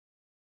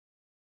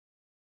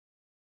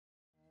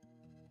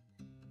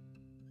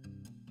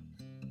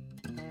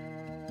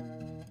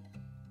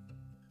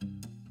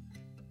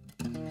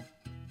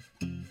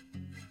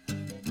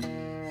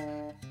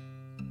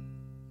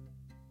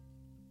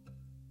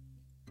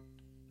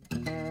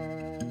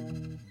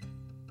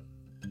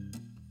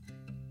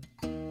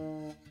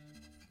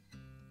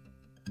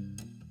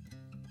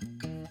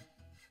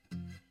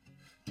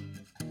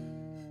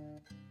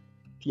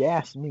If you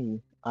ask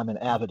me, I'm an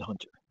avid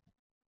hunter.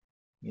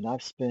 I mean,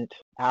 I've spent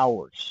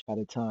hours at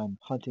a time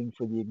hunting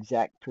for the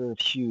exact pair of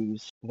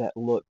shoes that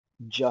look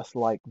just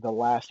like the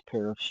last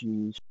pair of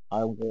shoes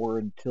I wore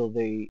until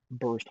they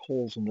burst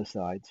holes in the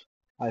sides.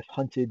 I've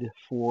hunted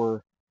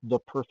for the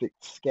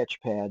perfect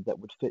sketch pad that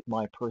would fit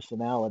my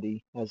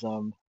personality as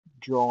I'm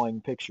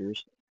drawing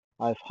pictures.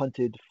 I've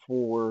hunted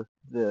for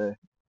the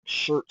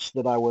shirts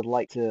that I would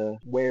like to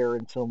wear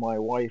until my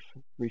wife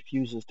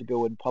refuses to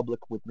go in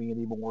public with me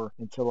anymore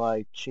until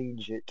I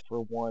change it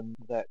for one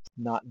that's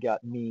not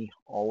got me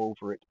all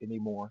over it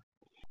anymore.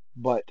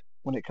 But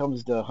when it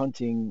comes to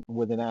hunting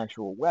with an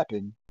actual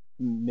weapon,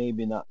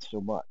 maybe not so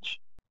much.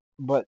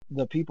 But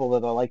the people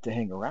that I like to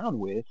hang around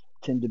with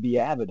tend to be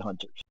avid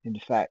hunters. In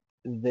fact,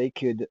 they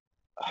could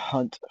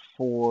hunt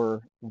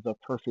for the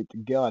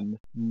perfect gun,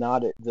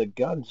 not at the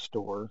gun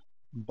store,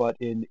 but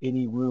in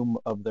any room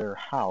of their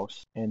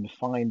house and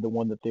find the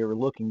one that they were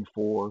looking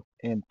for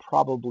and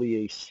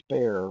probably a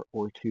spare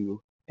or two.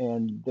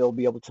 And they'll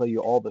be able to tell you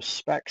all the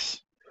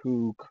specs,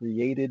 who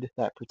created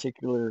that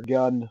particular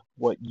gun,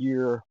 what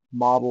year,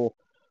 model,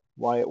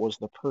 why it was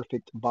the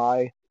perfect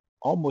buy,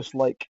 almost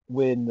like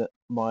when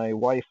my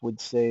wife would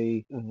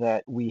say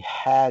that we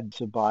had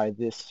to buy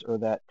this or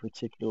that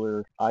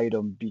particular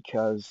item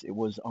because it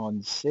was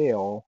on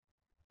sale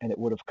and it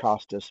would have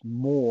cost us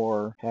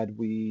more had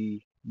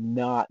we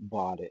not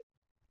bought it.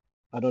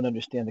 I don't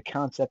understand the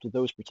concept of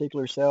those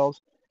particular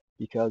sales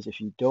because if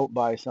you don't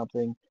buy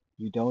something,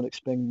 you don't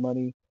expend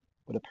money.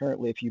 But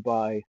apparently, if you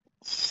buy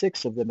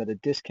six of them at a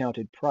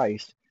discounted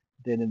price,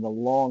 then in the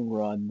long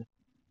run,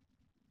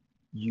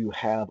 you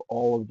have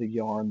all of the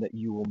yarn that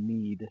you will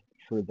need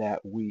for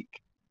that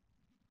week.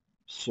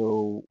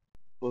 So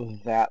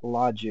that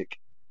logic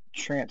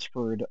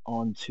transferred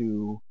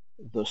onto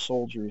the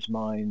soldier's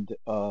mind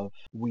of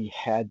we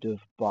had to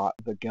have bought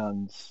the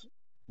guns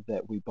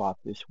that we bought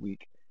this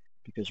week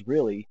because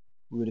really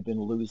we would have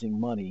been losing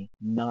money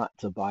not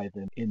to buy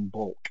them in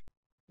bulk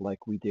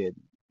like we did.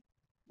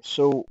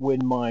 So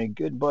when my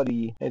good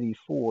buddy Eddie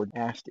Ford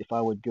asked if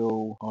I would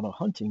go on a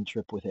hunting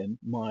trip with him,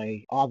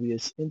 my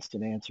obvious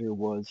instant answer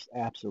was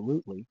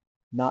absolutely.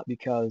 Not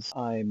because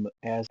I'm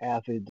as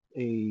avid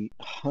a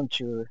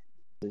hunter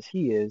as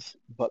he is,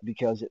 but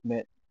because it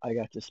meant I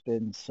got to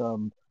spend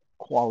some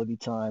quality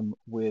time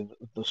with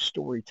the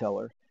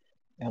storyteller.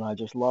 And I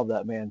just love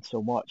that man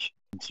so much.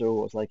 And so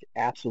it was like,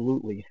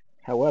 absolutely.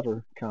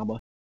 However,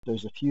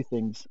 there's a few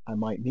things I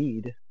might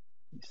need.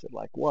 He said,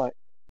 like what?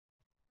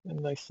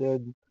 And I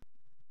said,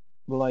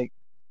 like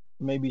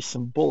maybe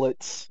some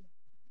bullets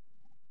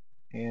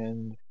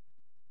and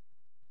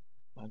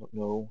I don't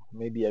know,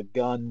 maybe a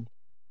gun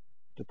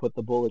to put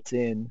the bullets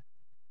in,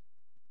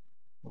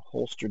 a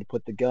holster to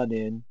put the gun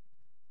in,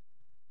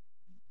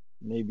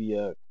 maybe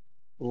a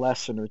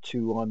lesson or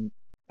two on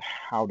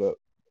how to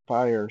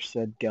fire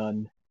said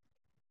gun.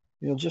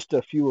 Just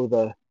a few of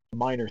the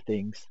minor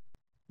things.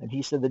 And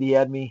he said that he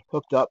had me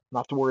hooked up,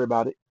 not to worry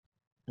about it,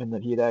 and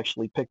that he had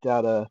actually picked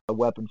out a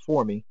weapon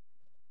for me.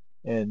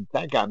 And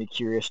that got me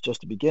curious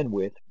just to begin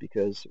with,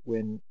 because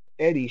when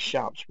Eddie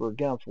shops for a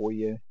gun for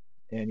you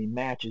and he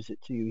matches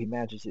it to you, he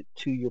matches it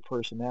to your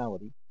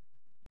personality.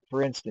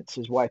 For instance,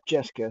 his wife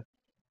Jessica,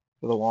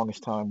 for the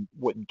longest time,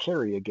 wouldn't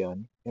carry a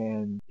gun,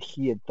 and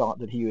he had thought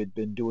that he had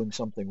been doing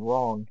something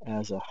wrong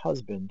as a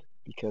husband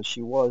because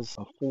she was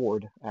a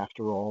Ford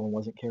after all and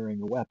wasn't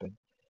carrying a weapon.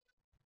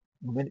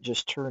 And then it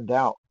just turned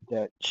out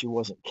that she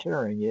wasn't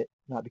carrying it,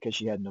 not because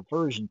she had an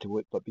aversion to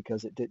it, but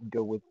because it didn't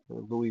go with her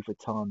Louis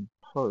Vuitton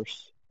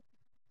purse.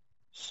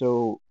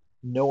 So,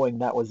 knowing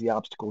that was the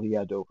obstacle he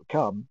had to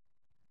overcome,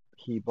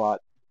 he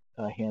bought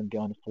a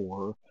handgun for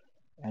her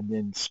and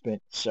then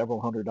spent several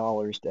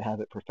 $100s to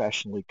have it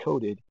professionally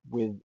coated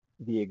with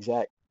the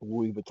exact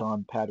Louis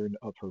Vuitton pattern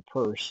of her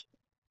purse.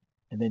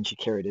 And then she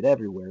carried it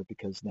everywhere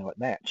because now it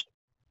matched.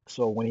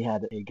 So when he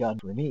had a gun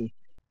for me,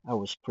 I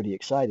was pretty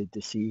excited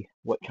to see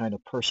what kind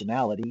of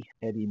personality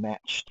Eddie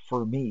matched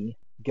for me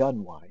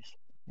gun-wise.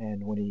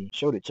 And when he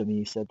showed it to me,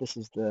 he said, "This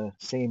is the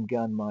same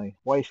gun my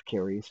wife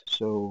carries,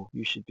 so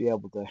you should be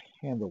able to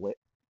handle it."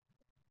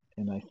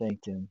 And I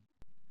thanked him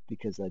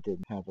because I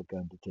didn't have a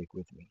gun to take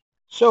with me.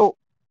 So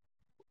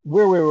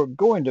where we were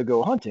going to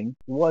go hunting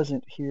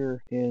wasn't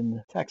here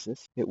in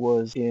Texas. It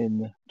was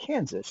in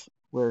Kansas,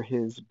 where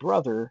his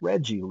brother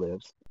Reggie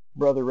lives.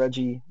 Brother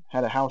Reggie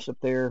had a house up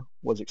there,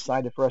 was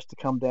excited for us to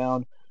come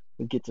down.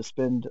 We'd get to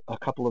spend a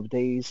couple of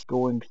days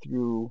going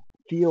through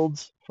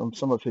fields from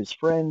some of his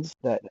friends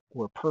that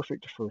were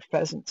perfect for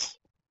pheasants,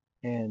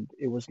 and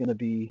it was going to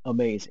be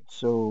amazing.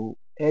 So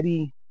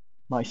Eddie,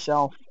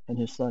 myself, and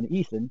his son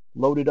Ethan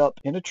loaded up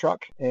in a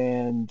truck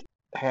and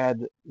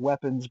had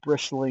weapons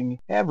bristling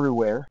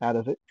everywhere out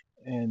of it,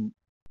 and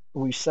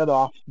we set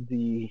off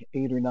the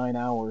 8 or 9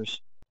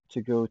 hours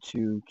to go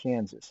to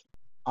Kansas.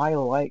 I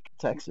like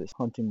Texas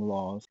hunting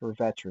laws for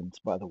veterans,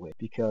 by the way,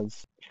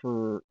 because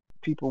for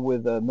people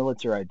with a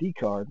military ID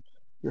card,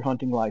 your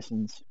hunting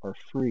license are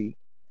free.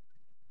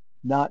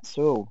 Not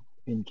so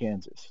in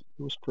Kansas.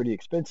 It was pretty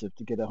expensive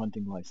to get a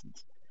hunting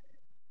license.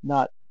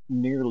 Not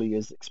nearly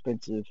as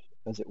expensive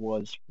as it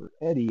was for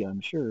Eddie,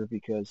 I'm sure,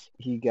 because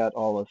he got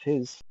all of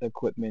his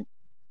equipment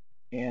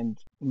and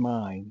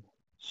mine.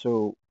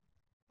 So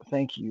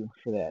thank you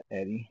for that,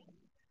 Eddie.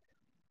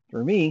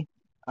 For me,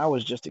 I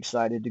was just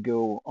excited to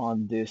go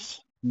on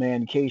this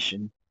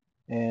mancation,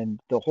 and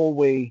the whole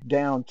way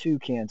down to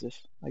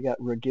Kansas, I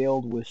got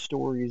regaled with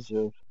stories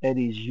of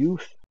Eddie's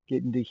youth,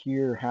 getting to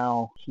hear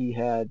how he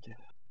had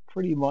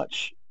pretty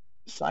much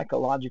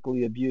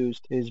psychologically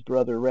abused his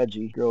brother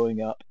Reggie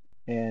growing up,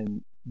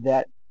 and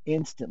that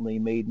instantly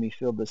made me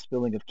feel this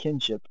feeling of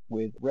kinship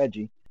with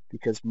Reggie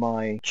because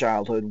my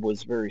childhood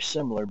was very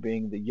similar,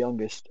 being the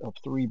youngest of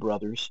three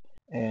brothers,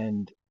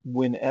 and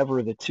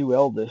whenever the two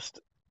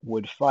eldest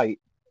would fight,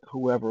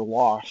 whoever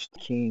lost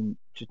came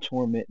to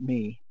torment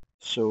me.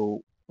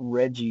 So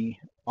Reggie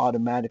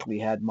automatically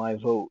had my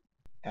vote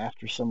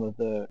after some of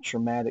the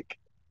traumatic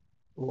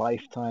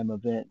lifetime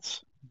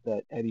events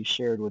that Eddie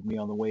shared with me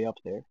on the way up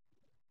there.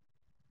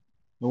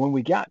 And when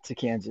we got to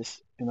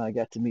Kansas and I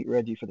got to meet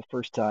Reggie for the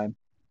first time,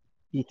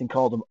 Ethan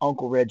called him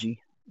Uncle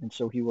Reggie, and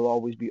so he will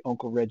always be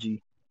Uncle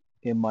Reggie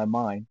in my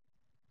mind.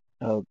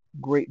 A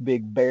great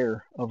big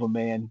bear of a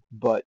man,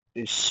 but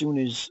as soon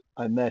as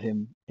I met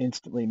him,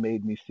 instantly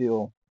made me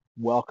feel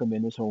welcome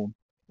in his home.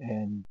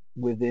 And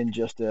within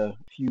just a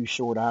few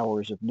short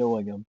hours of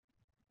knowing him,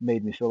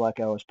 made me feel like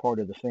I was part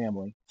of the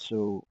family.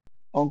 So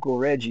Uncle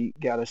Reggie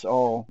got us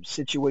all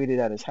situated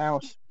at his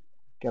house,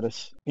 got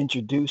us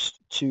introduced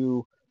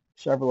to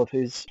several of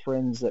his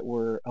friends that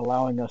were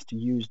allowing us to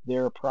use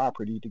their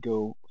property to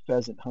go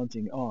pheasant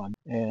hunting on,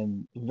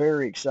 and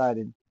very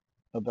excited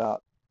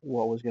about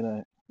what was going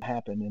to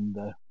happen and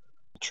the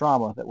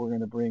trauma that we're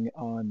going to bring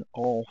on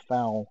all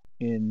fowl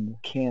in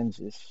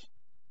Kansas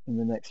in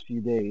the next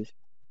few days.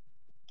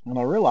 And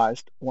I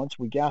realized once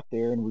we got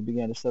there and we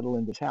began to settle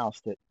into this house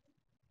that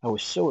I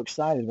was so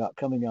excited about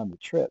coming on the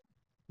trip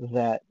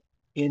that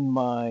in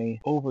my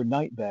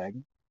overnight bag,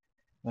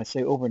 and I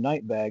say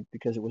overnight bag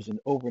because it was an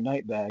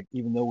overnight bag,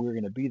 even though we were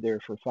going to be there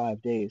for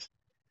 5 days,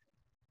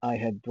 I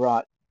had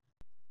brought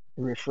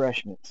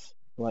refreshments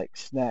like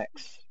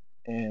snacks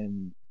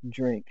and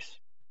drinks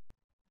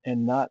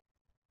and not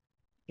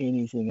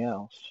anything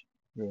else,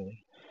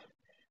 really.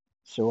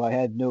 So I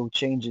had no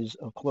changes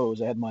of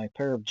clothes. I had my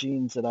pair of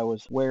jeans that I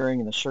was wearing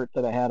and the shirt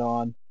that I had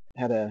on,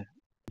 had a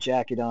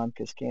jacket on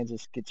because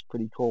Kansas gets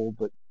pretty cold,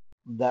 but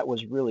that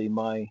was really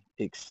my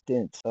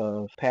extent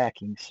of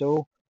packing.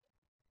 So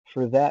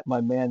for that,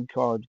 my man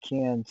card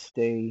can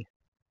stay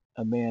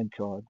a man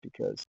card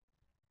because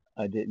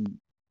I didn't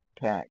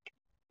pack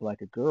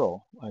like a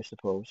girl, I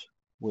suppose,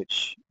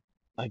 which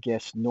I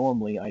guess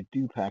normally I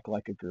do pack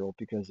like a girl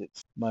because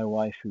it's my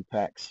wife who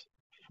packs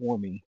for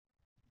me.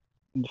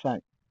 In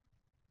fact,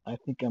 I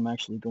think I'm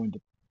actually going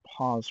to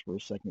pause for a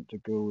second to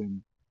go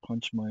and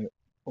punch my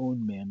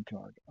own man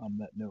card on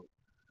that note.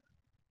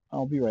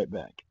 I'll be right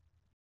back.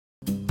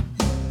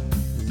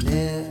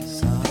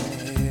 Listen,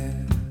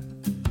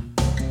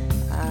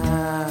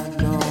 I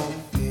don't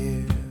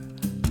fear.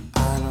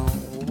 I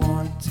don't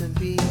want to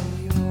be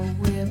your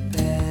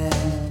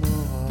whipping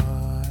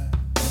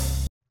boy.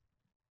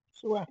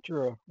 So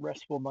after a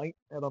restful night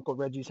at Uncle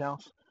Reggie's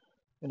house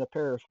in a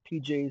pair of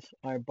PJs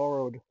I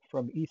borrowed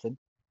from Ethan,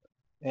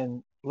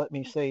 and let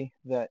me say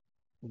that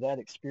that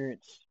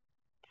experience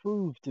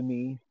proved to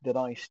me that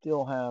I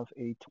still have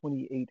a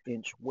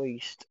 28-inch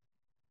waist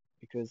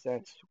because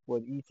that's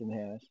what Ethan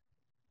has.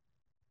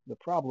 The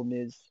problem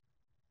is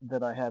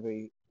that I have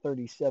a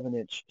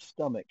 37-inch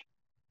stomach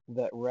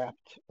that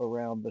wrapped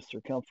around the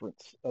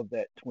circumference of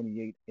that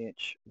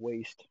 28-inch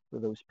waist for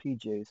those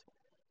PJs,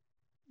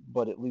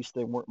 but at least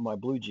they weren't my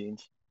blue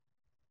jeans.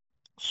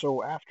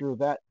 So after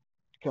that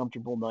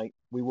comfortable night,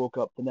 we woke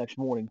up the next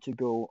morning to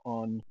go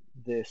on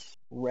this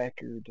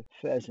record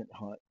pheasant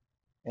hunt.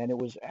 And it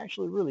was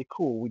actually really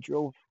cool. We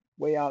drove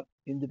way out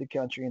into the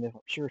country, and I'm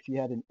sure if you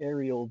had an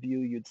aerial view,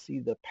 you'd see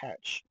the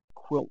patch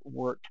quilt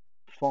work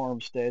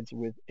farmsteads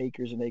with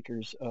acres and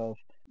acres of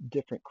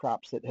different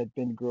crops that had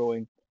been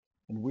growing.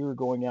 And we were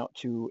going out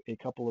to a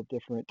couple of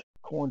different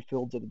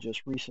cornfields that had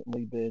just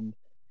recently been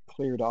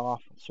cleared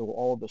off. So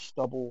all of the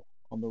stubble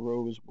on the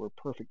rows were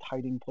perfect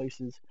hiding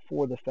places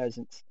for the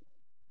pheasants.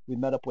 We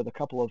met up with a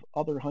couple of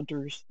other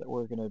hunters that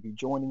were going to be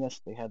joining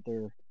us. They had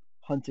their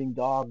hunting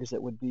dogs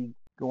that would be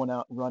going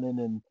out and running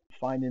and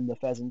finding the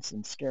pheasants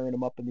and scaring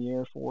them up in the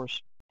air for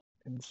us.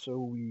 And so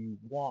we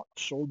walked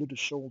shoulder to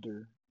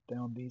shoulder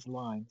down these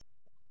lines.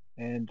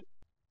 And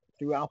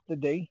throughout the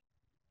day,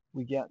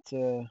 we got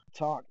to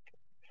talk,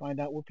 find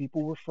out where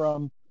people were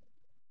from,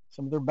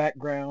 some of their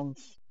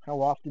backgrounds,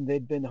 how often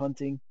they'd been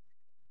hunting.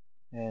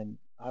 And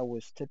I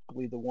was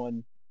typically the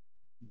one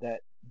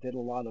that did a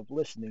lot of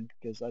listening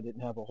because I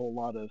didn't have a whole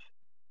lot of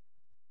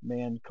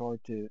man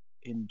card to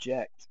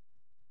inject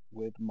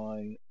with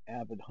my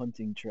avid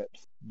hunting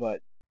trips.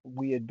 But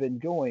we had been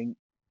going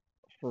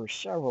for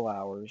several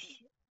hours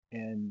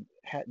and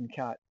hadn't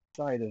caught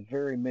sight of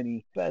very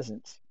many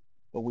pheasants,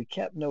 but we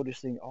kept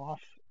noticing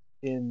off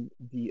in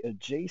the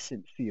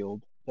adjacent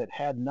field that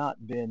had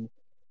not been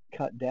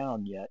cut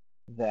down yet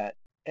that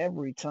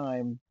every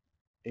time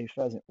a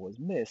pheasant was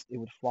missed, it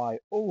would fly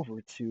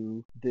over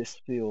to this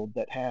field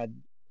that had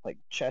like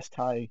chest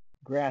high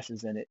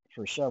grasses in it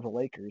for several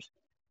acres.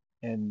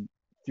 And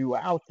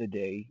throughout the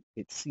day,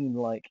 it seemed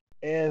like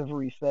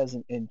every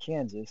pheasant in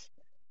Kansas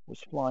was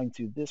flying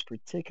to this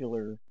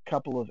particular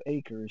couple of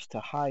acres to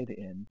hide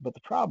in. But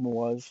the problem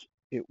was,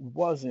 it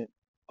wasn't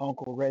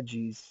Uncle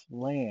Reggie's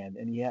land,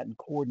 and he hadn't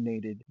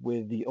coordinated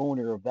with the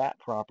owner of that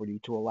property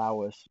to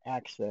allow us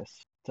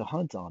access to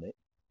hunt on it.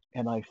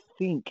 And I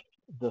think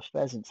the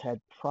pheasants had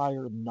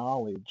prior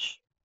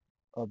knowledge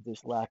of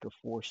this lack of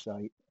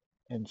foresight.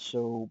 And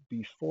so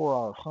before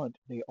our hunt,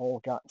 they all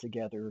got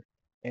together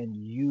and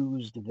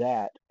used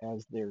that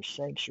as their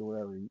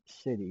sanctuary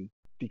city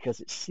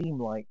because it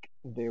seemed like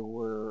there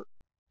were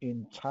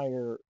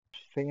entire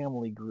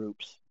family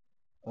groups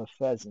of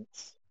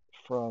pheasants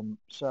from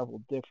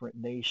several different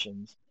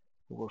nations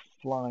who were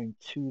flying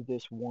to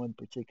this one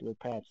particular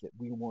patch that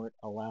we weren't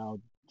allowed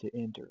to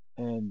enter.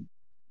 And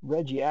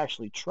Reggie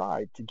actually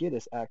tried to get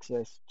us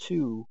access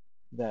to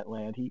that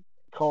land. He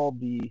called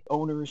the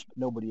owners, but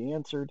nobody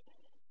answered.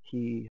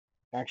 He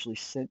actually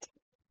sent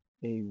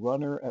a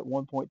runner at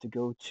one point to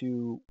go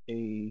to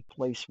a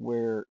place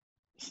where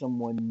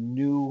someone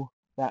knew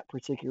that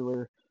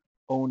particular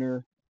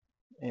owner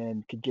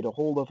and could get a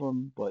hold of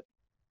him, but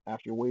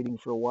after waiting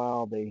for a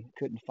while, they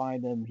couldn't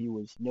find him. He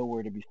was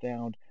nowhere to be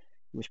found.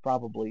 He was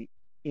probably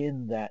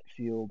in that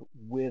field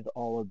with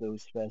all of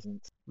those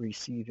pheasants,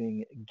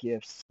 receiving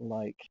gifts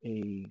like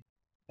a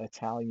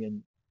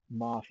Italian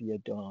mafia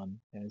don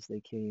as they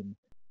came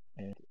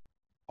and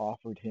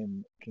offered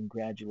him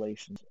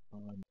congratulations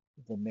on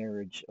the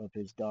marriage of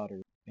his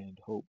daughter and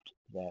hoped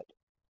that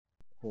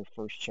her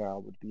first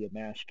child would be a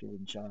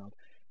masculine child.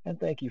 And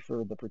thank you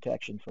for the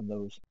protection from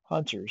those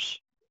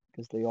hunters,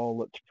 because they all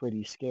looked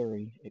pretty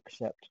scary,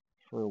 except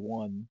for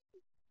one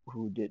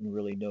who didn't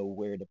really know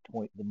where to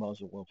point the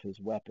muzzle of his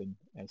weapon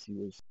as he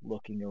was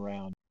looking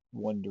around,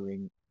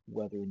 wondering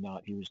whether or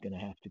not he was going to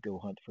have to go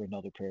hunt for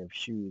another pair of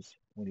shoes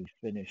when he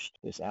finished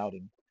this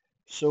outing.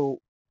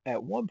 So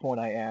at one point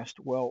I asked,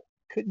 well,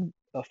 couldn't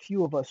a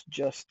few of us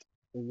just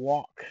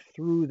walk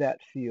through that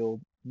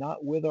field,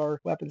 not with our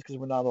weapons because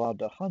we're not allowed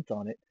to hunt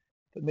on it,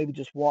 but maybe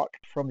just walk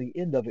from the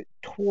end of it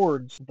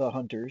towards the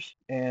hunters,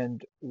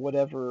 and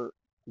whatever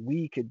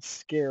we could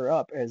scare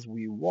up as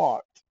we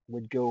walked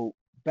would go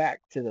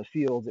back to the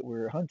field that we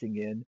were hunting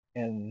in,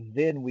 and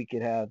then we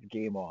could have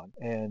game on.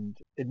 And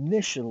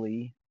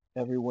initially,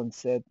 everyone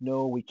said,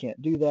 no, we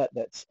can't do that.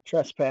 That's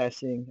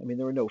trespassing. I mean,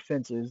 there were no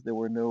fences, there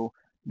were no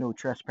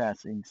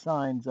trespassing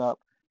signs up,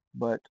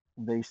 but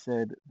they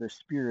said the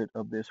spirit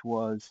of this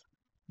was,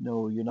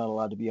 no, you're not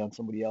allowed to be on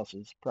somebody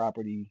else's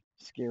property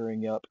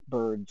scaring up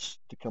birds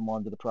to come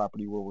onto the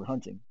property where we're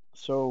hunting.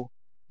 So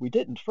we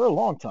didn't for a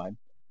long time,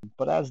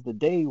 but as the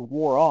day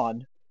wore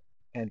on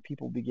and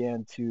people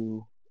began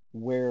to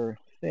wear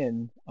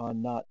thin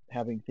on not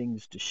having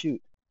things to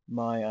shoot,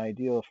 my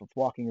idea of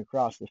walking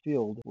across the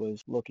field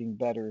was looking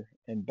better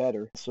and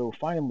better. So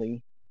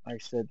finally, I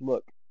said,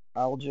 look,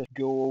 I'll just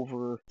go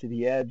over to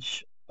the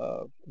edge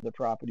of the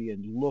property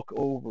and look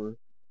over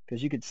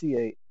because you could see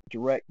a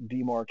direct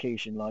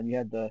demarcation line. You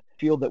had the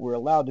field that we're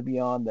allowed to be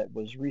on that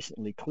was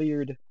recently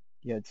cleared.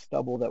 You had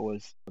stubble that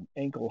was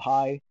ankle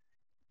high,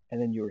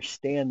 and then you were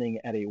standing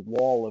at a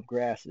wall of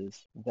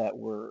grasses that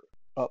were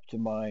up to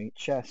my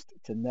chest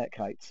to neck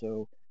height.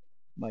 So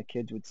my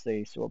kids would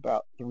say, so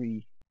about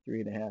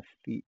 3.5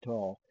 feet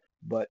tall.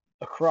 But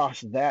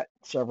across that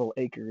several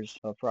acres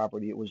of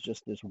property, it was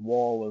just this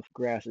wall of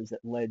grasses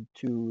that led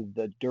to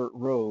the dirt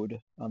road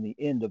on the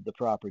end of the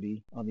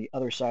property. On the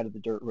other side of the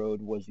dirt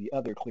road was the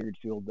other cleared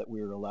field that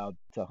we were allowed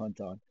to hunt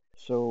on.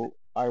 So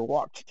I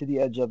walked to the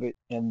edge of it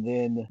and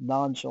then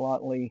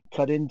nonchalantly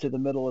cut into the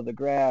middle of the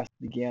grass,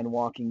 began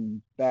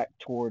walking back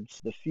towards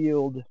the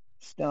field,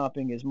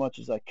 stomping as much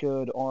as I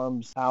could,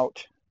 arms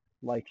out,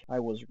 like I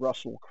was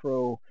Russell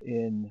Crowe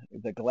in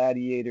The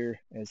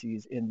Gladiator as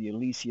he's in the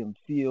Elysium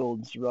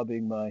fields,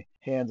 rubbing my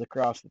hands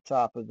across the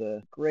top of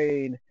the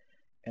grain,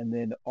 and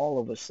then all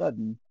of a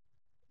sudden,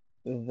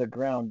 the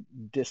ground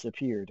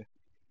disappeared.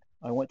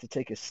 I went to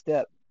take a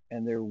step,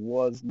 and there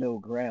was no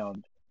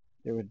ground.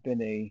 There had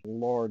been a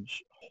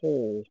large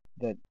hole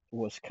that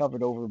was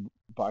covered over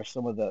by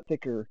some of the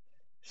thicker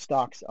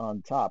stalks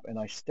on top, and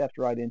I stepped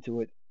right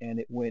into it, and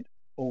it went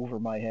over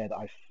my head.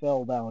 I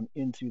fell down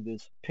into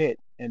this pit,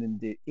 and in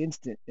the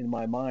instant in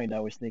my mind, I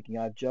was thinking,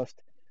 I've just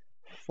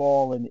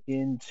fallen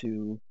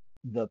into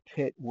the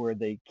pit where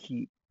they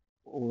keep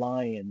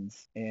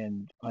lions,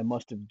 and I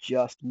must have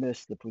just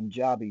missed the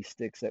Punjabi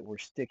sticks that were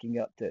sticking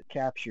up to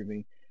capture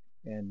me.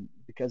 And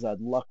because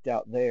I'd lucked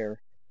out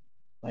there,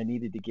 I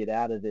needed to get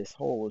out of this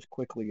hole as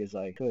quickly as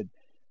I could.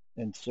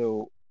 And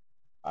so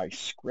I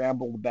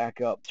scrambled back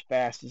up as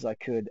fast as I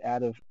could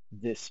out of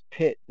this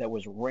pit that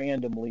was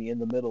randomly in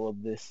the middle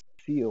of this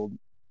field.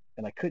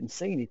 And I couldn't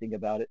say anything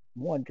about it.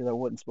 One, because I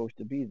wasn't supposed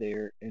to be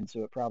there, and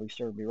so it probably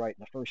served me right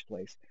in the first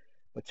place.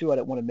 But two, I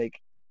didn't want to make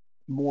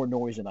more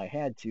noise than I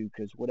had to,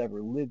 because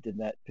whatever lived in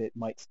that pit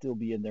might still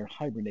be in there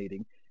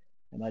hibernating,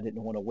 and I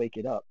didn't want to wake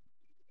it up.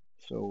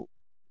 So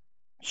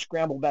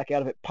scrambled back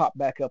out of it, popped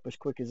back up as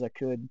quick as I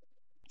could,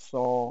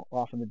 saw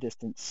off in the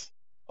distance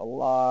a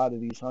lot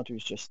of these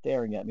hunters just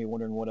staring at me,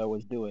 wondering what I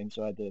was doing.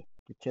 So I had to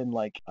pretend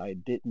like I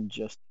didn't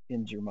just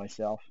injure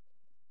myself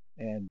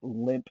and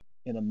limp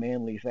in a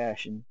manly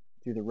fashion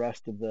through the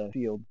rest of the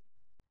field.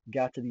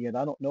 Got to the end.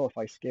 I don't know if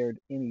I scared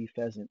any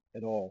pheasant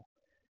at all,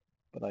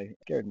 but I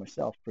scared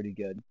myself pretty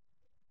good.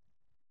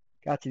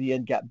 Got to the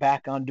end, got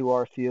back onto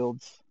our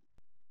fields,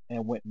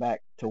 and went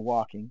back to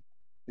walking.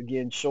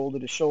 Again, shoulder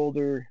to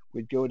shoulder,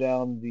 we'd go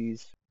down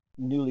these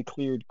newly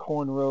cleared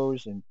corn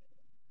rows, and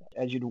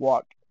as you'd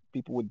walk,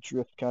 people would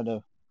drift kind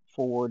of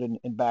forward and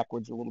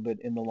backwards a little bit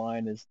in the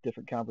line as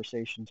different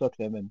conversations took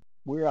them. And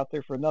we were out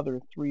there for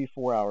another 3,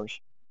 4 hours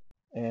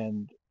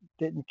and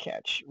didn't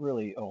catch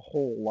really a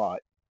whole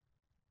lot.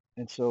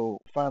 And so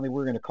finally,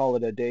 we're going to call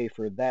it a day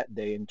for that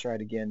day and try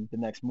it again the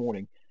next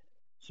morning.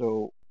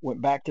 So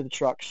went back to the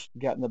trucks,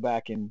 got in the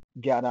back, and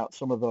got out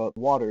some of the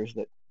waters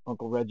that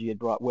Uncle Reggie had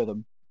brought with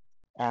him.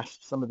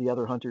 Asked some of the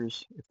other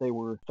hunters if they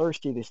were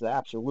thirsty. They said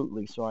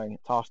absolutely. So I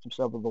tossed them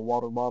several of the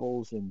water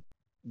bottles, and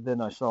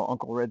then I saw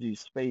Uncle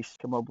Reggie's face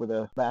come up with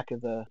the back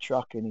of the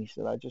truck, and he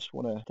said, "I just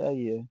want to tell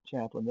you,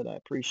 Chaplain, that I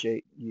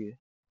appreciate you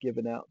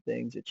giving out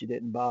things that you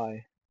didn't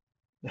buy."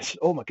 I said,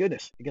 "Oh my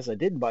goodness, I guess I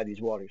didn't buy these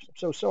waters. I'm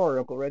so sorry,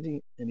 Uncle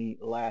Reggie." And he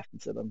laughed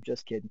and said, "I'm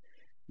just kidding.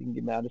 You can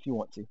get mad if you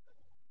want to."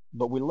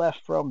 But we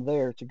left from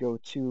there to go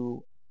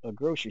to a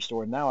grocery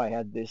store. Now I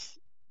had this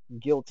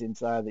guilt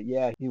inside that,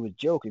 yeah, he was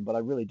joking, but I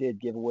really did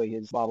give away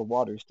his bottled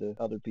waters to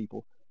other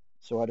people.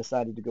 So I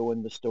decided to go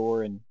in the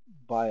store and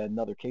buy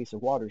another case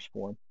of waters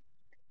for him.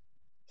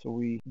 So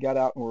we got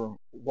out and we're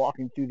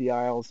walking through the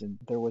aisles, and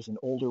there was an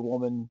older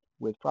woman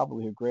with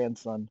probably her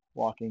grandson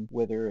walking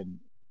with her and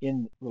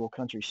in the little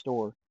country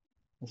store.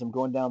 As I'm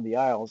going down the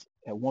aisles,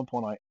 at one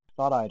point I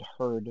thought I'd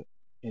heard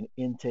an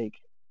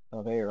intake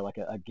of air, like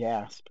a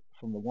gasp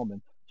from the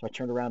woman. So I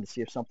turned around to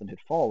see if something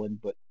had fallen,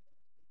 but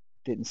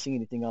didn't see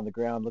anything on the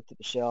ground, looked at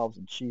the shelves,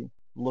 and she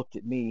looked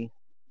at me,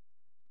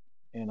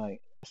 and I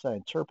guess I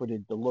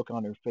interpreted the look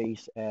on her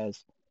face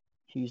as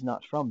he's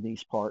not from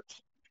these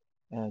parts.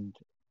 And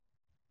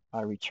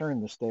I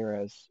returned the stare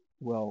as,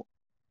 well,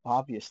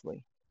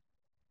 obviously.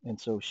 And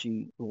so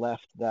she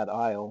left that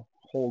aisle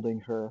holding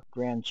her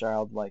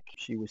grandchild like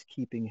she was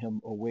keeping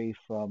him away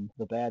from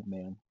the bad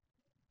man.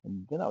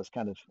 And then I was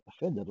kind of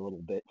offended a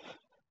little bit.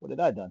 What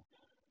had I done?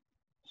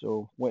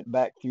 So went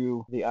back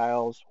through the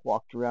aisles,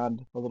 walked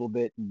around a little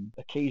bit, and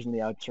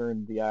occasionally I'd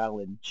turn the aisle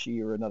and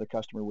she or another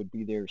customer would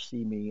be there,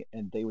 see me,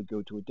 and they would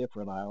go to a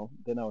different aisle.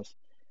 Then I was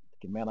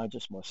thinking, man, I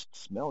just must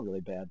smell really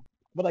bad.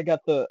 But I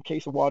got the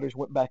case of waters,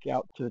 went back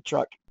out to the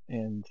truck,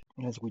 and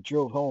as we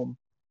drove home,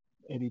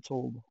 Eddie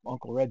told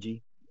Uncle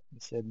Reggie, he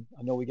said,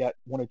 "I know we got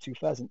 1 or 2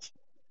 pheasants.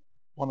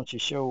 Why don't you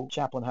show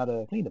Chaplain how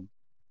to clean them?"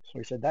 So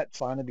he said, "That's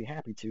fine, I'd be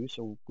happy to."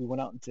 So we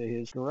went out into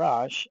his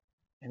garage,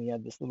 and he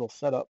had this little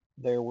setup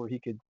there where he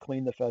could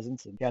clean the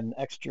pheasants, and he had an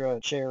extra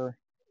chair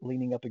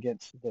leaning up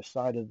against the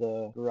side of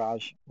the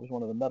garage. It was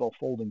one of the metal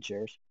folding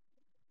chairs.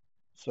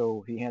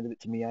 So he handed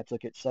it to me. I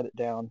took it, set it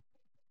down,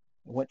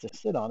 went to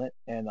sit on it,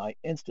 and I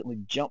instantly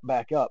jumped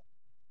back up,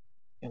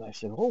 and I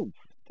said, "Oh,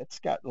 that's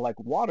got like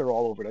water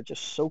all over it. I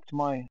just soaked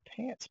my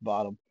pants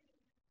bottom."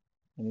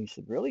 And he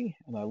said, "Really?"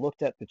 And I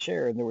looked at the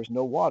chair, and there was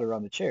no water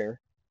on the chair.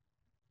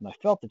 And I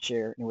felt the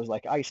chair, and it was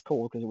like ice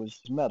cold because it was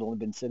metal and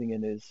been sitting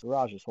in his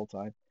garage this whole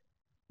time.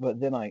 But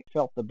then I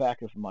felt the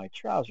back of my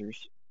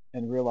trousers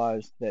and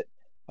realized that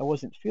I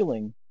wasn't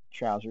feeling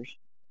trousers.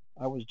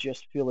 I was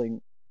just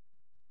feeling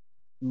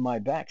my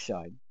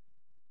backside.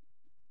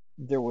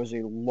 There was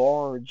a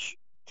large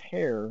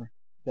tear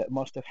that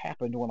must have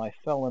happened when I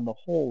fell in the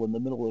hole in the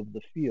middle of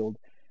the field,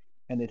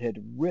 and it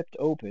had ripped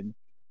open.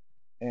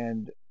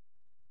 And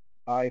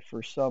I,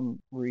 for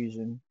some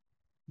reason,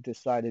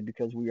 decided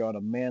because we were on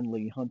a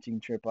manly hunting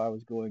trip, I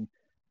was going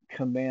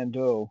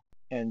commando.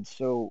 And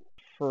so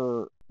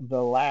for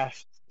the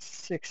last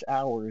 6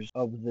 hours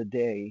of the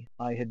day,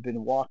 I had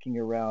been walking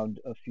around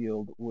a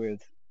field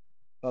with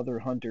other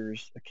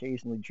hunters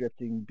occasionally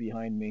drifting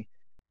behind me,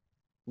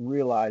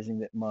 realizing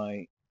that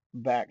my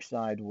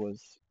backside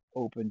was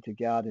open to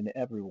God and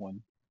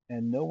everyone,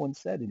 and no one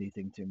said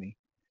anything to me.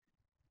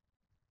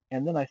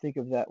 And then I think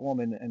of that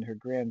woman and her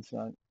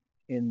grandson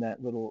in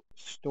that little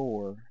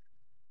store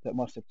that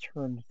must have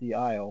turned the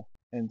aisle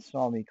and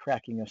saw me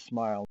cracking a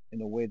smile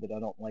in a way that I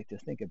don't like to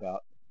think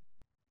about.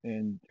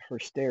 And her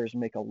stares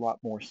make a lot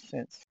more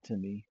sense to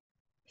me.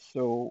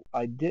 So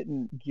I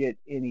didn't get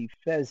any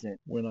pheasant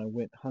when I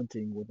went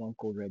hunting with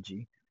Uncle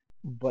Reggie,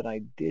 but I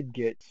did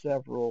get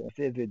several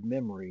vivid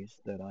memories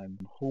that I'm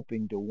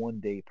hoping to one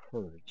day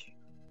purge.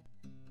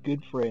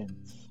 Good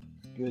friends,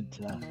 good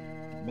time,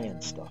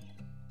 man stuff.